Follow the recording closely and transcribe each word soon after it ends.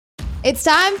It's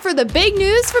time for the big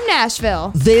news from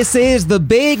Nashville. This is the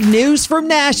big news from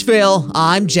Nashville.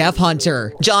 I'm Jeff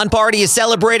Hunter. Jon Pardi is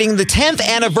celebrating the 10th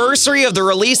anniversary of the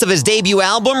release of his debut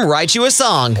album, Write You a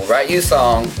Song. Write You a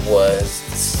Song was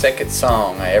the second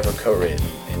song I ever co-written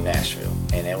in Nashville.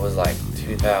 And it was like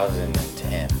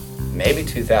 2010, maybe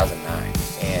 2009.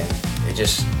 And it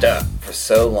just stuck for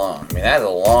so long. I mean, that's a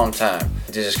long time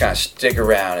to just kind of stick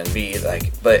around and be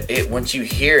like, but once you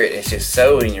hear it, it's just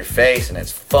so in your face and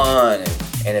it's fun.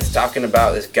 And it's talking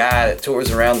about this guy that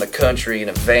tours around the country in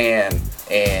a van.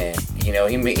 And, you know,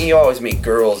 he always meet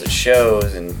girls at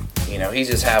shows and, you know, he's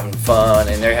just having fun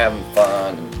and they're having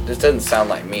fun. This doesn't sound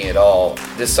like me at all.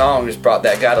 This song just brought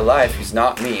that guy to life. He's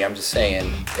not me. I'm just saying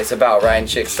it's about writing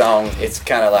chick songs. It's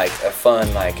kind of like a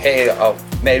fun, like, hey,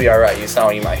 maybe I'll write you a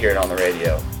song. You might hear it on the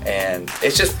radio. And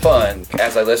it's just fun.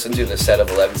 As I listen to the set of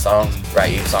 11 songs,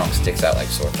 Write You a Song sticks out like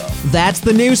a sore thumb. That's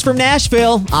the news from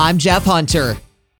Nashville. I'm Jeff Hunter.